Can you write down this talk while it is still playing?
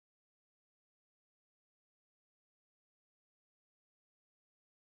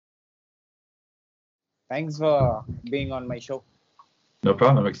Thanks for being on my show. No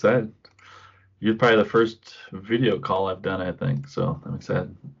problem. I'm excited. You're probably the first video call I've done, I think. So I'm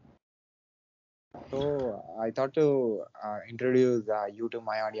excited. So I thought to introduce you to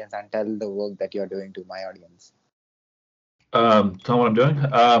my audience and tell the work that you're doing to my audience. Tell me what I'm doing.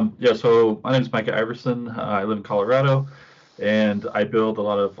 Yeah, so my name is Micah Iverson. I live in Colorado, and I build a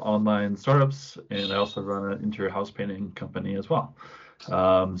lot of online startups, and I also run an interior house painting company as well.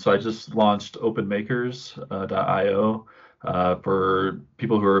 So I just launched openmakers.io for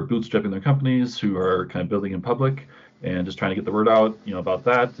people who are bootstrapping their companies, who are kind of building in public, and just trying to get the word out, about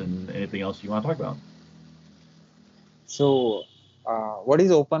that and anything else you want to talk about. So, what is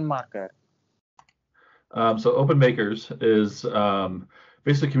open marker? So Open Makers is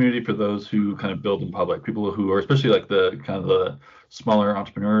basically a community for those who kind of build in public, people who are especially like the kind of the smaller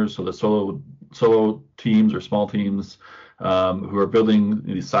entrepreneurs, so the solo teams or small teams who are building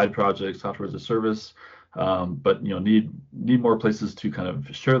these side projects, software as a service, but need more places to kind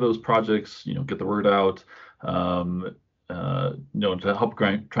of share those projects, get the word out, to help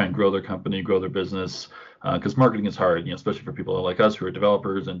try and grow their company, grow their business, because marketing is hard, especially for people like us who are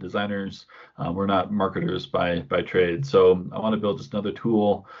developers and designers. We're not marketers by trade. So I want to build just another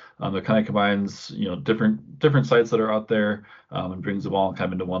tool that kind of combines, different sites that are out there and brings them all kind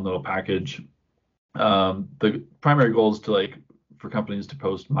of into one little package. The primary goal is to for companies to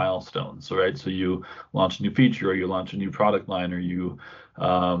post milestones. So you launch a new feature, or you launch a new product line, or you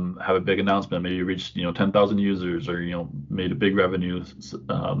have a big announcement. Maybe you reached 10,000 users, or made a big revenue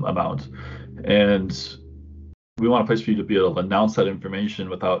amount, and we want a place for you to be able to announce that information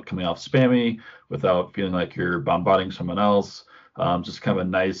without coming off spammy, without feeling like you're bombarding someone else. Just kind of a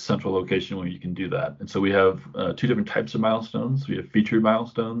nice central location where you can do that. And so we have two different types of milestones. We have featured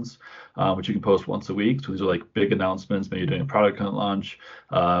milestones, which you can post once a week. So these are like big announcements. Maybe you're doing a product launch.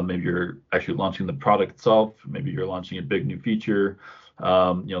 Maybe you're actually launching the product itself. Maybe you're launching a big new feature.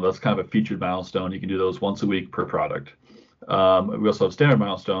 That's kind of a featured milestone. You can do those once a week per product. We also have standard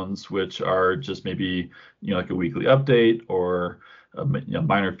milestones, which are just maybe like a weekly update or a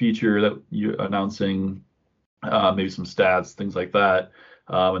minor feature that you're announcing, maybe some stats, things like that.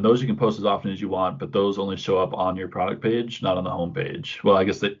 And those you can post as often as you want, but those only show up on your product page, not on the home page. Well, I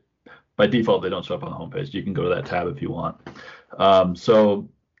guess by default they don't show up on the home page. You can go to that tab if you want. So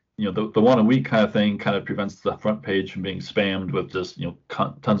the one a week kind of thing kind of prevents the front page from being spammed with just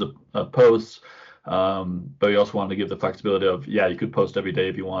tons of posts. But we also wanted to give the flexibility of, you could post every day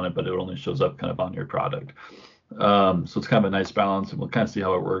if you wanted, but it only shows up kind of on your product. So it's kind of a nice balance, and we'll kind of see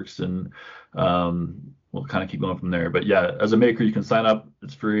how it works, and we'll kind of keep going from there. But as a maker, you can sign up.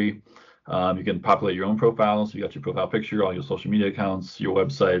 It's free. You can populate your own profile. So you got your profile picture, all your social media accounts, your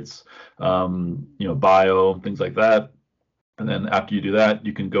websites, bio, things like that. And then after you do that,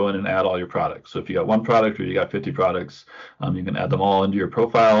 you can go in and add all your products. So if you got one product or you got 50 products, you can add them all into your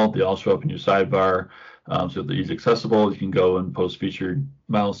profile. They all show up in your sidebar. So they're easy accessible. You can go and post featured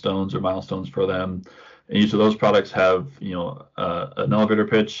milestones or milestones for them. And each of those products have, an elevator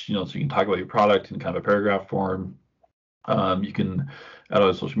pitch, so you can talk about your product in kind of a paragraph form. You can add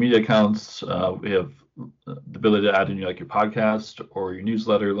other social media accounts. We have the ability to add in your podcast or your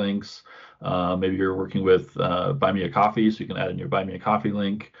newsletter links. Maybe you're working with Buy Me a Coffee, so you can add in your Buy Me a Coffee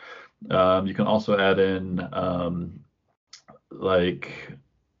link. You can also add in I'm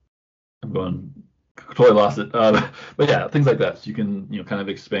going totally lost it. But things like that. So you can kind of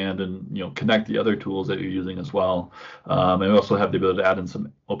expand and connect the other tools that you're using as well. And we also have the ability to add in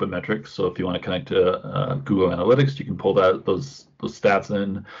some open metrics. So if you want to connect to Google Analytics, you can pull those stats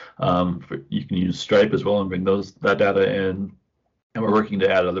in. You can use Stripe as well and bring that data in. And we're working to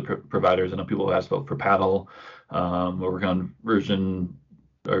add other providers. I know people have asked about for Paddle. We're working on version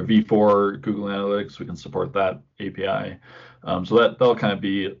or V4 Google Analytics. We can support that API. So that'll kind of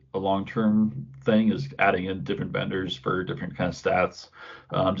be a long-term thing, is adding in different vendors for different kind of stats,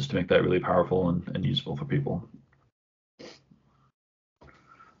 just to make that really powerful and useful for people.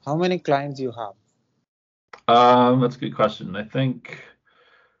 How many clients you have? That's a good question. I think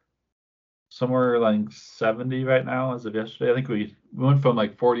somewhere like 70 right now as of yesterday. I think we went from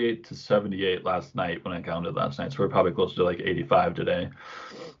like 48 to 78 last night when I counted last night. So we're probably closer to like 85 today.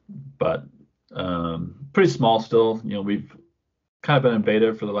 But pretty small still. We've kind of been in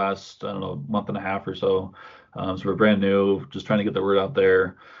beta for the last, month and a half or so. So we're brand new, just trying to get the word out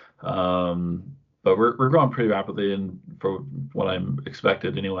there. But we're growing pretty rapidly, and for what I'm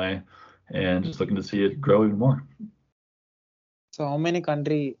expected anyway, and just looking to see it grow even more. So how many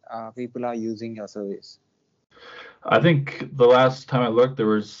country people are using your service? I think the last time I looked, there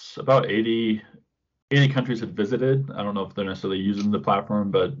was about 80 80 countries had visited. I don't know if they're necessarily using the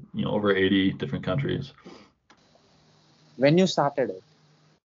platform, but over 80 different countries. When you started it?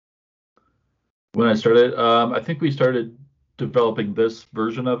 When I started, I think we started developing this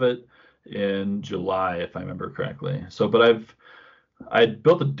version of it in July, if I remember correctly. So, but I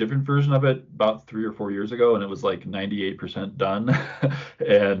built a different version of it about 3 or 4 years ago, and it was like 98% done,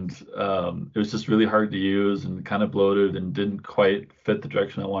 and it was just really hard to use and kind of bloated and didn't quite fit the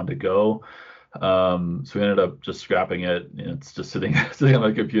direction I wanted to go. So we ended up just scrapping it, and it's just sitting sitting on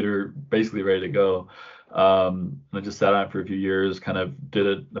my computer, basically ready to go. And I just sat on it for a few years, kind of did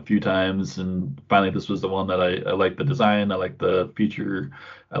it a few times, and finally this was the one that I liked the design, I liked the feature,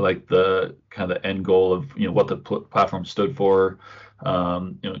 I liked the kind of end goal of what the platform stood for.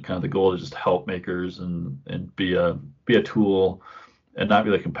 Kind of the goal to just help makers and be a tool and not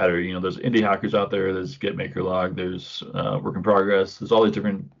be a competitor. There's indie hackers out there. There's Get Maker Log. There's Work in Progress. There's all these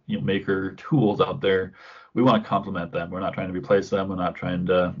different maker tools out there. We want to complement them. We're not trying to replace them. We're not trying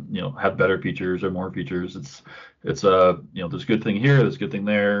to have better features or more features. It's there's a good thing here. There's a good thing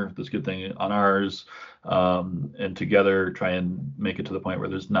there. There's a good thing on ours. And together try and make it to the point where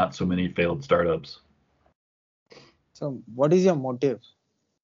there's not so many failed startups. So what is your motive?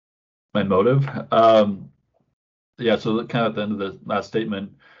 My motive? Yeah, so kind of at the end of the last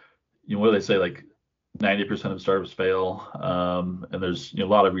statement, what do they say? Like 90% of startups fail, and there's a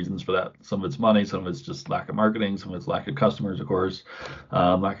lot of reasons for that. Some of it's money, some of it's just lack of marketing, some of it's lack of customers, of course,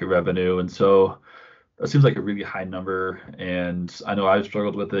 lack of revenue, and so it seems like a really high number. And I know I've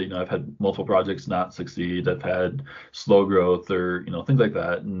struggled with it. I've had multiple projects not succeed. I've had slow growth or things like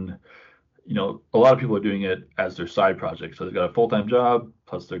that, and a lot of people are doing it as their side project. So they've got a full-time job,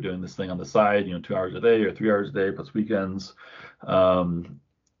 plus they're doing this thing on the side, 2 hours a day or 3 hours a day, plus weekends.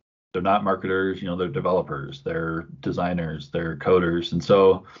 They're not marketers, they're developers, they're designers, they're coders. And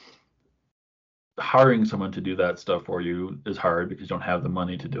so hiring someone to do that stuff for you is hard because you don't have the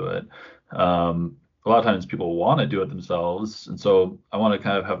money to do it. A lot of times people want to do it themselves. And so I want to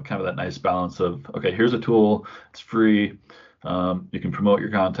kind of have kind of that nice balance of, okay, here's a tool, it's free. You can promote your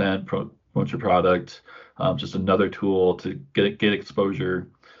content, promote your product, just another tool to get exposure.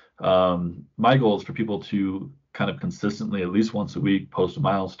 My goal is for people to kind of consistently, at least once a week, post a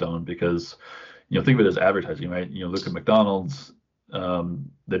milestone because, think of it as advertising, right? Look at McDonald's.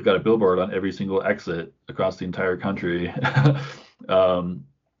 They've got a billboard on every single exit across the entire country. And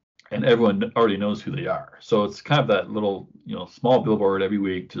everyone already knows who they are. So it's kind of that little, small billboard every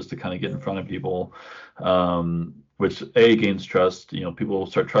week just to kind of get in front of people. Which gains trust. People will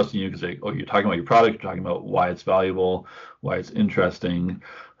start trusting you because you're talking about your product, you're talking about why it's valuable, why it's interesting,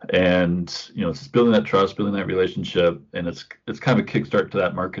 and it's building that trust, building that relationship, and it's kind of a kickstart to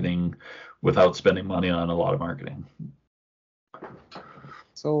that marketing without spending money on a lot of marketing.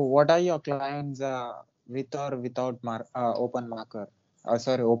 So, what are your clients with or without open maker?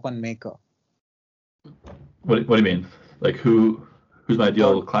 Open maker. What do you mean? Like who's my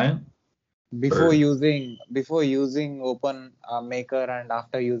ideal client? Before using open maker and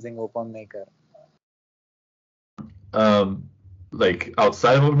after using open maker. Like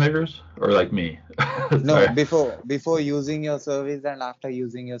outside of open makers or like me? No, before using your service and after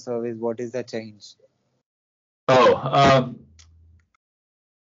using your service, what is the change? At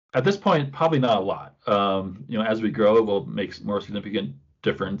this point, probably not a lot. As we grow, it will make more significant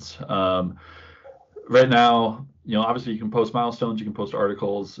difference. Right now, obviously you can post milestones, you can post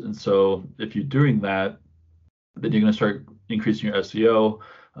articles, and so if you're doing that, then you're going to start increasing your SEO,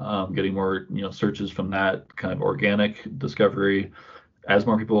 getting more searches from that kind of organic discovery. As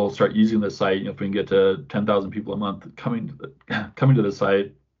more people start using the site, if we can get to 10,000 people a month coming to the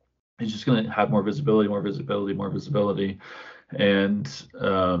site, it's just going to have more visibility, and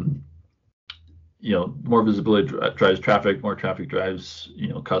more visibility drives traffic, more traffic drives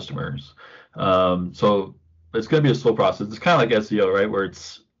customers. So it's going to be a slow process. It's kind of like SEO, right, where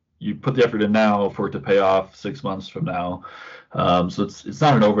you put the effort in now for it to pay off 6 months from now. So it's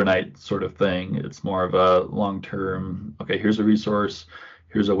not an overnight sort of thing. It's more of a long-term, okay, here's a resource,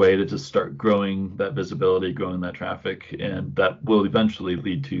 here's a way to just start growing that visibility, growing that traffic, and that will eventually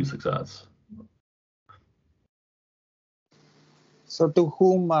lead to success. So to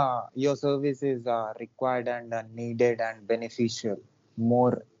whom your service is required and needed and beneficial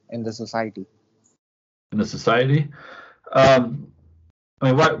more in the society? In the society? I mean,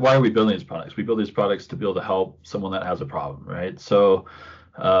 why are we building these products? We build these products to be able to help someone that has a problem, right? So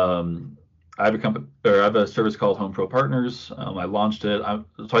I have a company, or I have a service called Home Pro Partners. I launched it.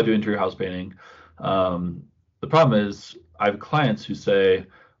 So I do interior house painting. The problem is I have clients who say,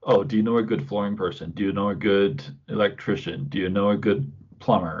 oh, do you know a good flooring person? Do you know a good electrician? Do you know a good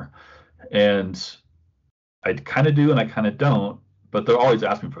plumber? And I kind of do and I kind of don't, but they're always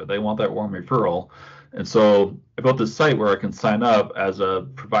asking for it. They want that warm referral. And so I built this site where I can sign up as a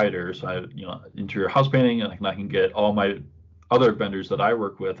provider. So I, interior house painting, and I can get all my other vendors that I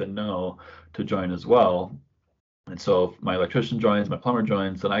work with and know to join as well. And so if my electrician joins, my plumber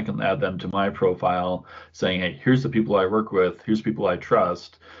joins, then I can add them to my profile saying, hey, here's the people I work with, here's people I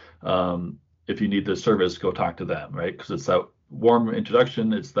trust. If you need this service, go talk to them, right? Because it's that warm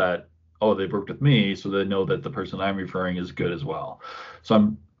introduction. It's that, oh, they've worked with me, so they know that the person I'm referring is good as well. So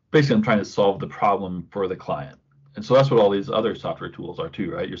I'm trying to solve the problem for the client. And so that's what all these other software tools are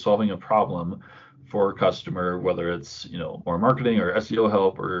too, right? You're solving a problem for a customer, whether it's, more marketing or SEO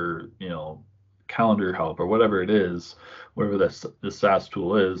help or, calendar help or whatever it is, whatever the SaaS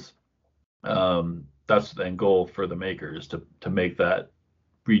tool is. That's the end goal for the makers to make that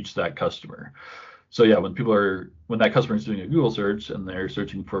reach that customer. So yeah, when that customer is doing a Google search and they're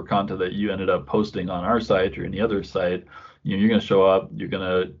searching for content that you ended up posting on our site or any other site, you're going to show up, you're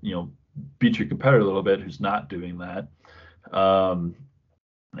going to, beat your competitor a little bit who's not doing that. And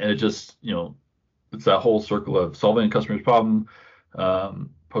it just, it's that whole circle of solving a customer's problem,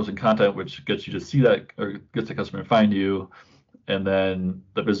 posting content, which gets you to see that or gets the customer to find you. And then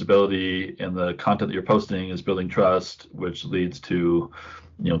the visibility and the content that you're posting is building trust, which leads to,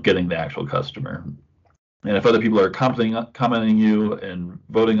 getting the actual customer. And if other people are commenting you and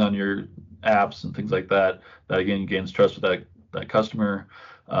voting on your apps and things like that, that again gains trust with that customer.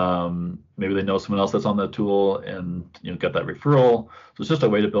 Maybe they know someone else that's on that tool and get that referral. So it's just a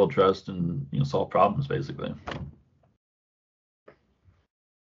way to build trust and solve problems basically.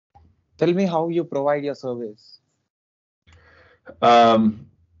 Tell me how you provide your service.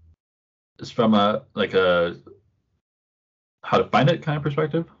 It's from a how to find it kind of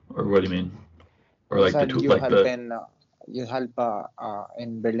perspective, or what do you mean? Or like the tool, you help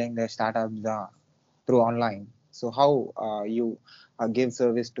in building the startups through online. So how you give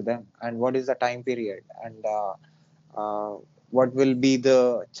service to them, and what is the time period, and what will be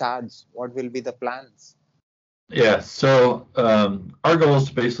the charge? What will be the plans? Yeah. So our goal is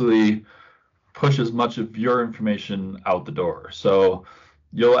to basically push as much of your information out the door. So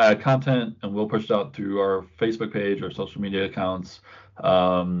you'll add content and we'll push it out through our Facebook page or social media accounts.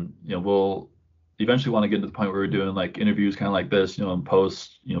 We'll eventually want to get to the point where we're doing like interviews kind of like this, and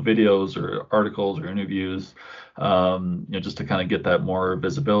post, videos or articles or interviews, just to kind of get that more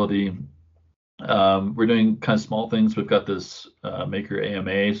visibility. We're doing kind of small things. We've got this Maker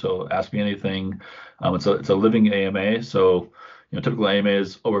AMA, so Ask Me Anything. It's a living AMA, so typical AMA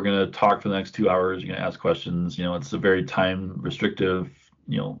is, oh, we're going to talk for the next 2 hours. You're going to ask questions. It's a very time restrictive,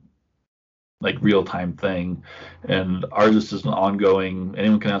 like real time thing. And ours is just an ongoing.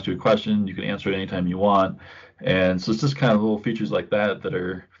 Anyone can ask you a question. You can answer it anytime you want. And so it's just kind of little features like that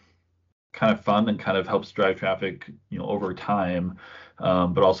are kind of fun and kind of helps drive traffic, over time,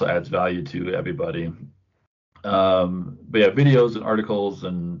 but also adds value to everybody. But yeah, videos and articles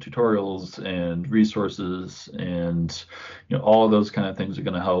and tutorials and resources and all of those kind of things are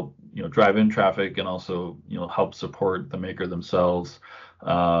going to help drive in traffic and also help support the maker themselves.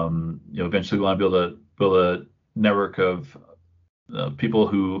 Eventually we want to be able to build a network of people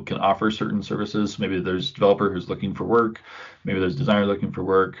who can offer certain services. Maybe there's a developer who's looking for work, maybe there's a designer looking for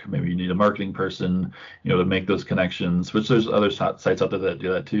work, maybe you need a marketing person, to make those connections, which there's other sites out there that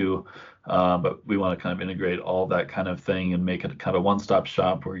do that too. But we want to kind of integrate all that kind of thing and make it kind of a one-stop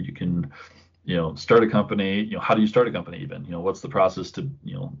shop where you can, start a company. How do you start a company even? What's the process to,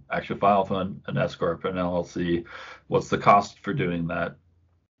 actually file for an S corp, an LLC? What's the cost for doing that?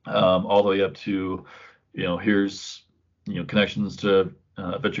 All the way up to, here's, connections to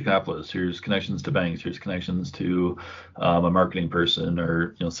venture capitalists. Here's connections to banks. Here's connections to a marketing person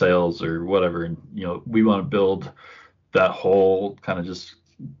or sales or whatever. And we want to build that whole kind of just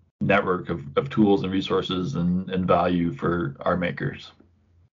network of tools and resources and value for our makers.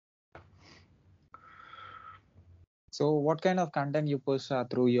 So what kind of content you push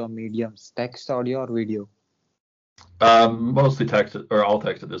through your mediums, text, audio, or video? Mostly text or all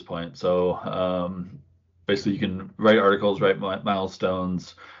text at this point. So basically you can write articles, write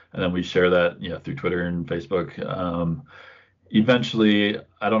milestones, and then we share that through Twitter and Facebook. Eventually,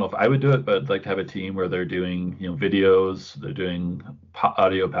 I don't know if I would do it, but I'd like to have a team where they're doing videos, they're doing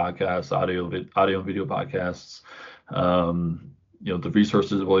audio podcasts, audio and video podcasts. The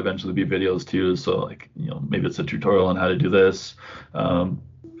resources will eventually be videos too. So like maybe it's a tutorial on how to do this. And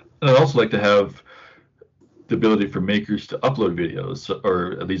I'd also like to have the ability for makers to upload videos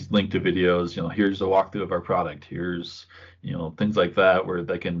or at least link to videos. Here's a walkthrough of our product. Here's things like that where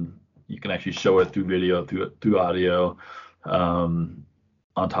you can actually show it through video, through audio, on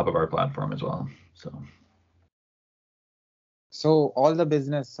top of our platform as well. So So all the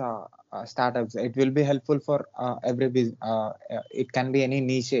business startups, it will be helpful for every business. It can be any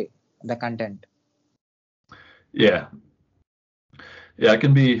niche, the content. Yeah, yeah, it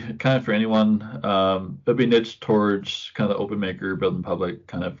can be kind of for anyone. It'll be niche towards kind of the open maker, building public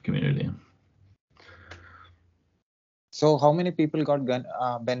kind of community. So how many people got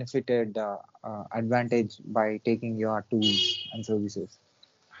benefited advantage by taking your tools and services?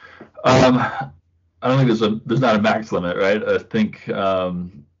 I don't think there's not a max limit, right? I think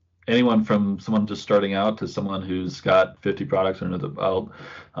anyone from someone just starting out to someone who's got 50 products under the belt,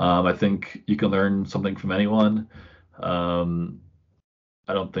 I think you can learn something from anyone. Um,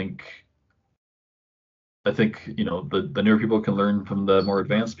 I don't think I think the newer people can learn from the more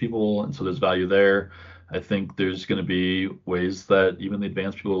advanced people, and so there's value there. I think there's going to be ways that even the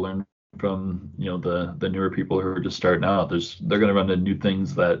advanced people learn from the newer people who are just starting out. They're going to run into new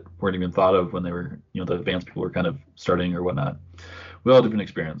things that weren't even thought of when they were the advanced people were kind of starting or whatnot. We all have different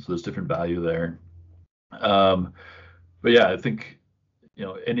experience, so there's different value there. Um, but yeah, I think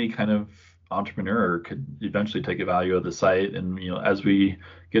any kind of entrepreneur could eventually take a value of the site, and as we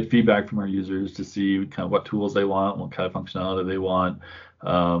get feedback from our users to see kind of what tools they want, what kind of functionality they want,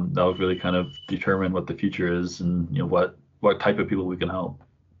 that'll really kind of determine what the future is, and what type of people we can help.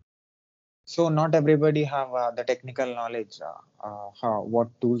 So not everybody have the technical knowledge, what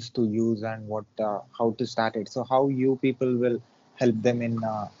tools to use and how to start it. So how you people will help them in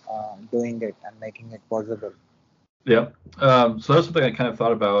doing it and making it possible. Yeah. So that's something I kind of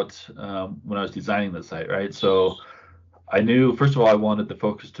thought about when I was designing the site, right? So I knew, first of all, I wanted the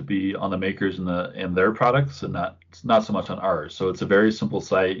focus to be on the makers and their products, and not so much on ours. So it's a very simple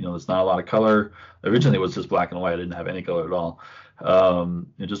site. There's not a lot of color. Originally, it was just black and white. I didn't have any color at all.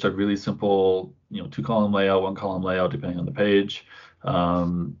 Just a really simple, 2-column layout, 1-column layout, depending on the page.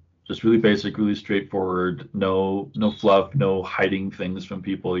 Just really basic, really straightforward. No fluff, no hiding things from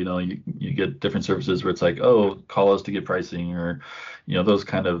people. You get different services where it's like, oh, call us to get pricing, or those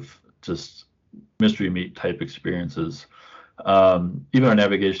kind of just mystery meat type experiences. Even our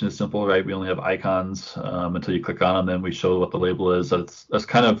navigation is simple, right? We only have icons until you click on them, then we show what the label is. That's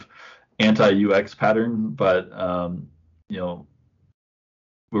kind of anti-UX pattern, but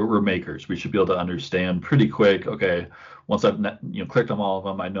we're makers. We should be able to understand pretty quick. Okay, once I've clicked on all of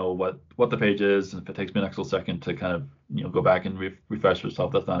them, I know what the page is, and if it takes me an extra second to kind of go back and refresh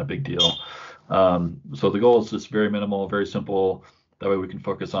myself, that's not a big deal. So the goal is just very minimal, very simple. That way we can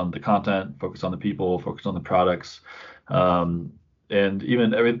focus on the content, focus on the people, focus on the products, and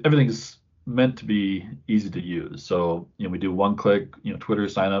even everything's meant to be easy to use. So we do one-click Twitter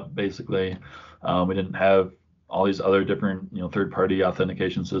sign up basically. We didn't have all these other different third-party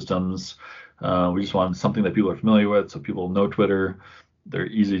authentication systems. We just wanted something that people are familiar with, so people know Twitter. They're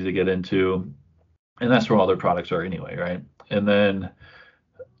easy to get into, and that's where all their products are anyway, right? And then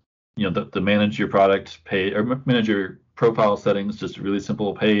the manage your product page or manage your profile settings, just a really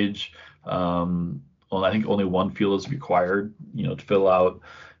simple page. Well, I think only one field is required, to fill out.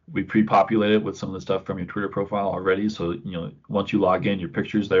 We pre-populate it with some of the stuff from your Twitter profile already. So, once you log in, your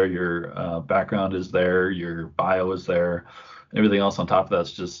picture's there, your background is there, your bio is there. Everything else on top of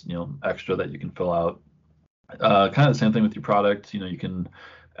that's just, extra that you can fill out. Kind of the same thing with your product. You can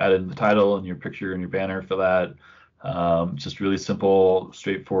add in the title and your picture and your banner for that. Just really simple,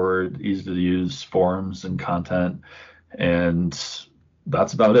 straightforward, easy to use forms and content. And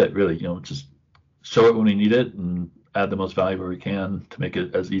that's about it, really. Just show it when we need it and add the most value where we can to make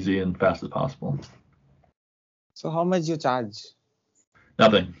it as easy and fast as possible. So how much you charge?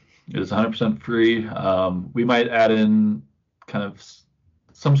 Nothing. It is 100% free. We might add in kind of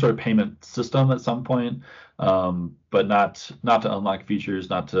some sort of payment system at some point, but not to unlock features,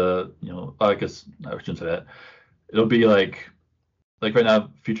 not to, I guess I shouldn't say that. It'll be like right now,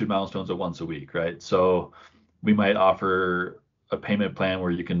 featured milestones are once a week, right? So we might offer a payment plan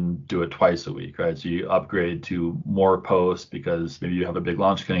where you can do it twice a week, right? So you upgrade to more posts because maybe you have a big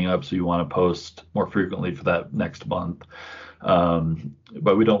launch coming up, so you want to post more frequently for that next month.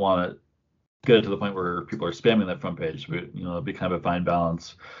 But we don't want to get it to the point where people are spamming that front page. It'll be kind of a fine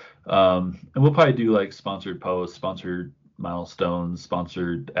balance. And we'll probably do like sponsored posts, sponsored milestones,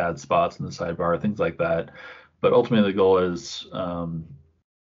 sponsored ad spots in the sidebar, things like that. But ultimately the goal is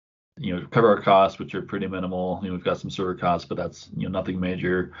cover our costs, which are pretty minimal. We've got some server costs, but that's nothing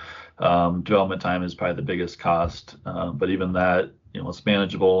major. Development time is probably the biggest cost, but even that it's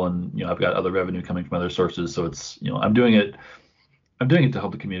manageable, and I've got other revenue coming from other sources, so it's I'm doing it to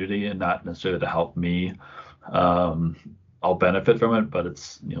help the community and not necessarily to help me. I'll benefit from it, but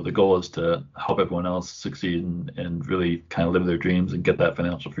it's the goal is to help everyone else succeed and really kind of live their dreams and get that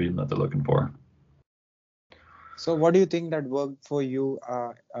financial freedom that they're looking for. So what do you think that worked for you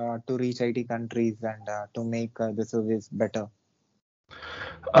to reach 80 countries and to make the service better?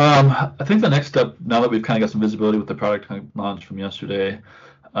 I think the next step, now that we've kind of got some visibility with the product launch from yesterday,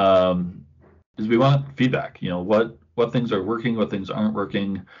 um, is we want feedback. What things are working, what things aren't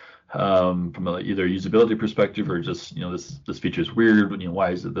working, from either usability perspective or just this feature is weird. Why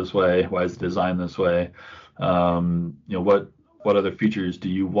is it this way? Why is it designed this way? What other features do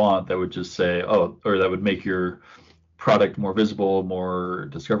you want that would just say, oh, or that would make your product more visible, more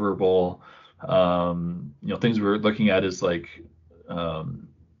discoverable? Things we're looking at is like um,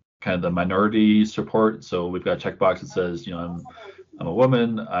 kind of the minority support. So we've got a checkbox that says, I'm a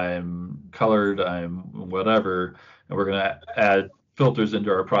woman, I'm colored, I'm whatever, and we're going to add filters into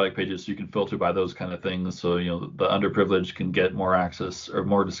our product pages so you can filter by those kind of things. So the underprivileged can get more access or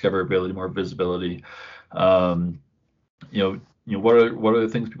more discoverability, more visibility. Um, what are the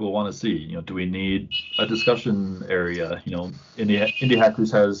things people want to see? Do we need a discussion area? Indie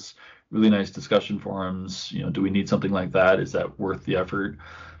Hackers has really nice discussion forums. Do we need something like that? Is that worth the effort?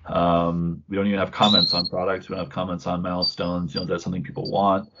 We don't even have comments on products. We don't have comments on milestones. Is that something people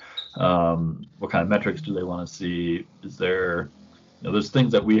want? What kind of metrics do they want to see? Is there, there's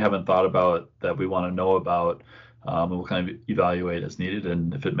things that we haven't thought about that we want to know about, and we'll kind of evaluate as needed.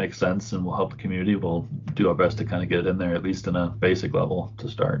 And if it makes sense and will help the community, we'll do our best to kind of get it in there, at least in a basic level to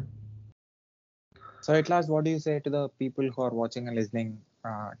start. So at last, what do you say to the people who are watching and listening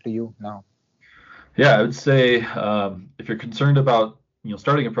to you now? Yeah, I would say if you're concerned about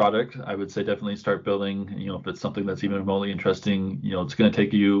starting a product, I would say definitely start building. If it's something that's even remotely interesting, it's going to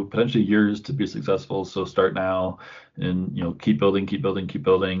take you potentially years to be successful. So start now, and keep building, keep building, keep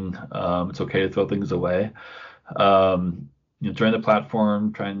building. It's okay to throw things away. Join the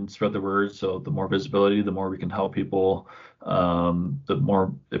platform, try and spread the word. So the more visibility, the more we can help people. The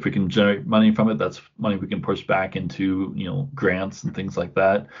more, if we can generate money from it, that's money we can push back into grants and things like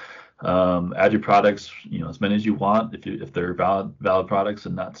that. Add your products, as many as you want, if they're valid products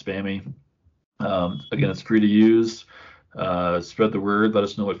and not spammy. Again, it's free to use. Spread the word. Let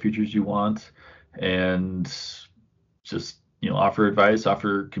us know what features you want, and just offer advice,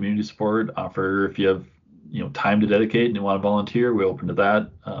 offer community support, offer if you have time to dedicate and you want to volunteer, we're open to that.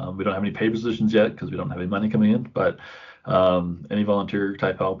 We don't have any paid positions yet because we don't have any money coming in, but any volunteer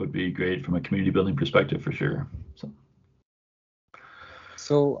type help would be great from a community building perspective for sure.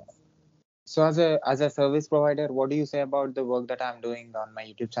 So as a service provider, what do you say about the work that I'm doing on my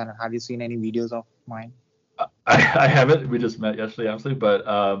YouTube channel? Have you seen any videos of mine? I haven't. We just met yesterday, obviously,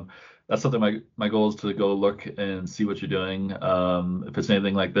 but that's something my goal is to go look and see what you're doing. If it's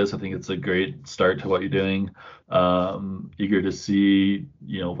anything like this, I think it's a great start to what you're doing. Eager to see,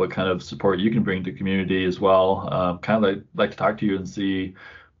 what kind of support you can bring to community as well. Kind of like to talk to you and see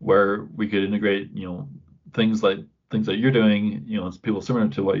where we could integrate, things that you're doing, people similar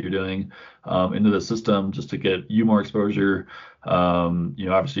to what you're doing, into the system just to get you more exposure.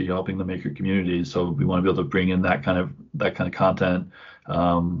 Obviously helping the maker community. So we want to be able to bring in that kind of content,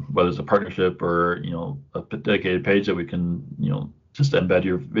 whether it's a partnership or, a dedicated page that we can, just embed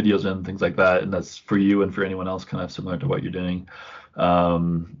your videos in, things like that. And that's for you and for anyone else kind of similar to what you're doing.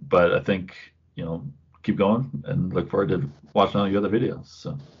 But I think, keep going and look forward to watching all your other videos.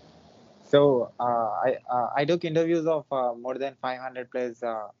 So I took interviews of more than 500 plus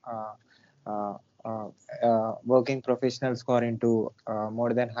uh, working professionals who are into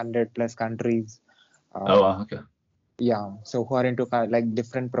more than 100 plus countries. Oh, wow, okay. Yeah, so who are into like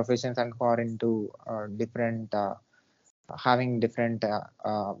different professions and who are into different having different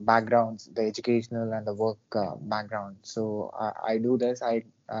backgrounds, the educational and the work background. So I do this.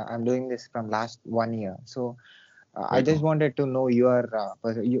 I'm doing this from last 1 year. So I just wanted to know your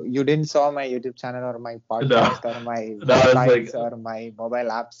you didn't saw my YouTube channel or my podcast or my websites or my mobile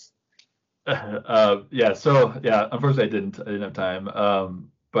apps. Yeah. So yeah, unfortunately, I didn't have time.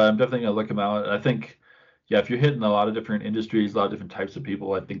 But I'm definitely gonna look them out. I think, yeah, if you're hitting a lot of different industries, a lot of different types of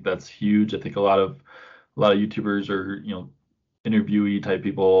people, I think that's huge. I think a lot of YouTubers or interviewee type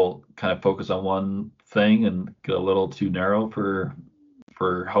people kind of focus on one thing and get a little too narrow for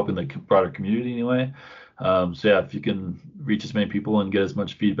helping the broader community anyway. So yeah, if you can reach as many people and get as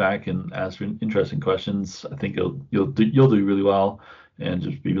much feedback and ask interesting questions, I think you'll do really well and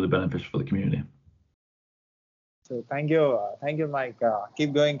just be really beneficial for the community. So thank you, Mike.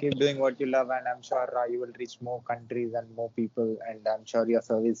 Keep going, keep doing what you love, and I'm sure you will reach more countries and more people. And I'm sure your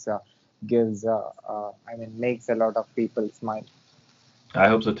service gives, makes a lot of people smile. I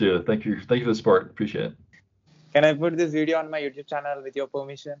hope so too. Thank you for the support. Appreciate it. Can I put this video on my YouTube channel with your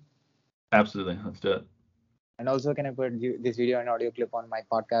permission? Absolutely. Let's do it. And also, can I put this video and audio clip on my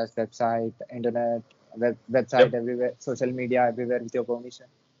podcast, website, internet, website everywhere, social media everywhere with your permission?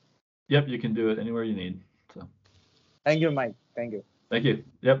 Yep, you can do it anywhere you need. So Thank you, Mike. Thank you. thank you.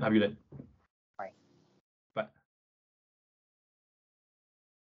 Yep, have a good day.